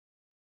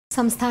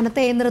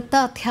സംസ്ഥാനത്തെ നൃത്ത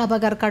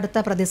അധ്യാപകർ കടുത്ത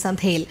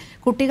പ്രതിസന്ധിയിൽ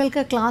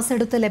കുട്ടികൾക്ക് ക്ലാസ്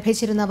എടുത്ത്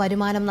ലഭിച്ചിരുന്ന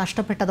വരുമാനം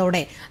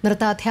നഷ്ടപ്പെട്ടതോടെ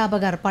നൃത്ത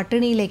അധ്യാപകർ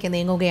പട്ടിണിയിലേക്ക്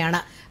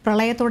നീങ്ങുകയാണ്.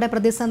 പ്രളയത്തോടെ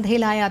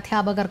പ്രതിസന്ധിയിലായ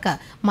അധ്യാപകർക്ക്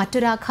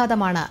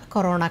മറ്റൊരാഘാതമാണ്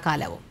കൊറോണ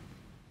കാലവും.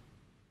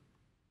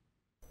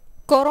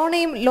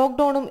 കൊറോണയും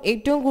ലോക്ക്ഡൌണും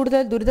ഏറ്റവും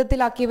കൂടുതൽ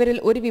ദുരിതത്തിലാക്കിയവരിൽ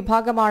ഒരു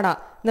വിഭാഗമാണ്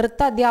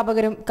നൃത്ത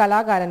അധ്യാപകരും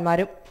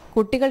കലാകാരന്മാരും.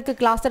 കുട്ടികൾക്ക്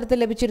ക്ലാസ് എടുത്ത്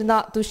ലഭിച്ചിരുന്ന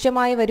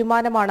തുച്ഛമായ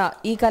വരുമാനമാണ്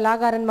ഈ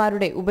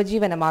കലാകാരന്മാരുടെ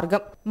ഉപജീവന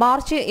മാർഗം.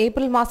 മാർച്ച്,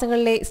 ഏപ്രിൽ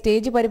മാസങ്ങളിലെ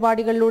സ്റ്റേജ്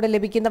പരിപാടികളിലൂടെ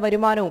ലഭിക്കുന്ന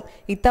വരുമാനവും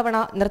ഇത്തവണ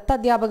നൃത്ത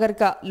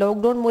അധ്യാപകർക്ക്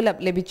ലോക്ക്ഡൌൺ മൂലം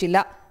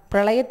ലഭിച്ചില്ല.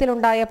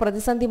 പ്രളയത്തിലുണ്ടായ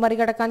പ്രതിസന്ധി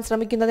മറികടക്കാൻ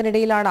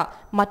ശ്രമിക്കുന്നതിനിടയിലാണ്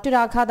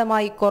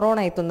മറ്റൊരാഘാതമായി കൊറോണ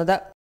എത്തുന്നത്.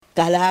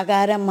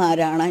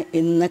 കലാകാരന്മാരാണ്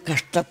ഇന്ന്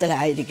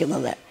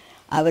കഷ്ടത്തിലായിരിക്കുന്നത്.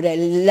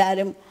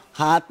 അവരെല്ലാവരും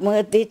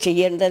ആത്മഹത്യ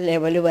ചെയ്യേണ്ട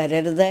ലെവൽ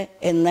വരരുത്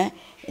എന്ന്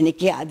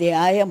എനിക്ക്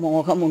അതിയായ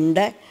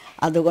മോഹമുണ്ട്.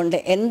 അതുകൊണ്ട്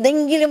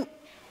എന്തെങ്കിലും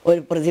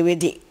ഒരു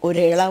പ്രതിവിധി,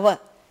 ഒരിളവ്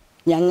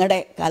ഞങ്ങളുടെ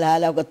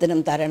കലാലോകത്തിനും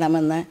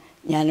തരണമെന്ന്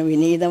ഞാൻ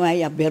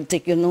വിനീതമായി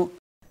അഭ്യർത്ഥിക്കുന്നു.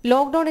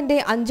 ലോക്ക്ഡൌണിന്റെ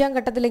 5ാം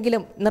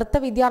ഘട്ടത്തിലെങ്കിലും നൃത്ത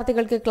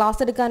വിദ്യാർത്ഥികൾക്ക്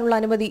ക്ലാസ് എടുക്കാനുള്ള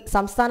അനുമതി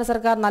സംസ്ഥാന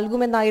സർക്കാർ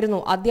നൽകുമെന്നായിരുന്നു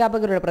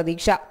അധ്യാപകരുടെ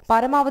പ്രതീക്ഷ.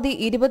 പരമാവധി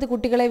 20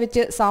 കുട്ടികളെ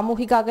വെച്ച്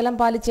സാമൂഹിക അകലം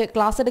പാലിച്ച്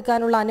ക്ലാസ്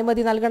എടുക്കാനുള്ള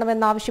അനുമതി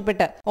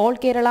നൽകണമെന്നാവശ്യപ്പെട്ട് all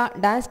Kerala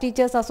dance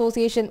teachers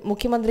association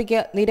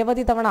മുഖ്യമന്ത്രിക്ക്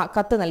നിരവധി തവണ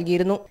കത്ത്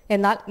നൽകിയിരുന്നു.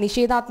 എന്നാൽ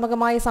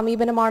നിഷേധാത്മകമായ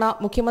സമീപനമാണ്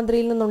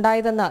മുഖ്യമന്ത്രിയിൽ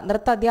നിന്നുണ്ടായതെന്ന്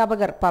നൃത്ത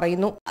അധ്യാപകർ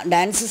പറയുന്നു.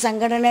 ഡാൻസ്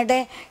സംഘടനയുടെ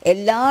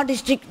എല്ലാ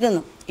ഡിസ്ട്രിക്റ്റിൽ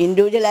നിന്നും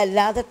ഇൻഡിവിജ്വൽ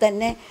അല്ലാതെ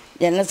തന്നെ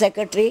ജനറൽ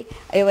സെക്രട്ടറി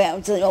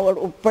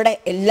ഉൾപ്പെടെ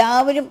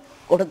എല്ലാവരും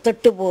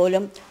കൊടുത്തിട്ട്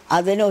പോലും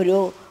അതിനൊരു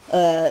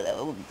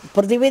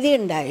പ്രതിവിധി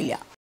ഉണ്ടായില്ല.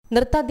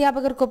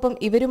 നൃത്താധ്യാപകർക്കൊപ്പം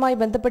ഇവരുമായി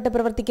ബന്ധപ്പെട്ട്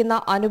പ്രവർത്തിക്കുന്ന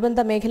അനുബന്ധ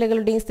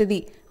മേഖലകളുടെയും സ്ഥിതി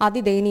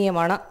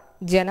അതിദയനീയമാണ്.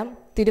 ജനം,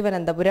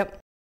 തിരുവനന്തപുരം.